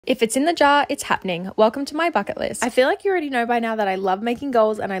If it's in the jar, it's happening. Welcome to my bucket list. I feel like you already know by now that I love making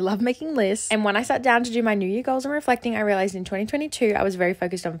goals and I love making lists. And when I sat down to do my New Year goals and reflecting, I realized in 2022, I was very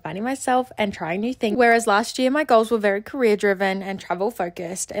focused on finding myself and trying new things. Whereas last year, my goals were very career driven and travel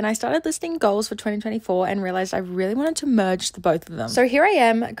focused. And I started listing goals for 2024 and realized I really wanted to merge the both of them. So here I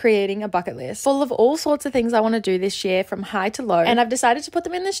am creating a bucket list full of all sorts of things I want to do this year from high to low. And I've decided to put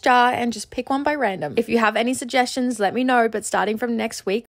them in this jar and just pick one by random. If you have any suggestions, let me know. But starting from next week,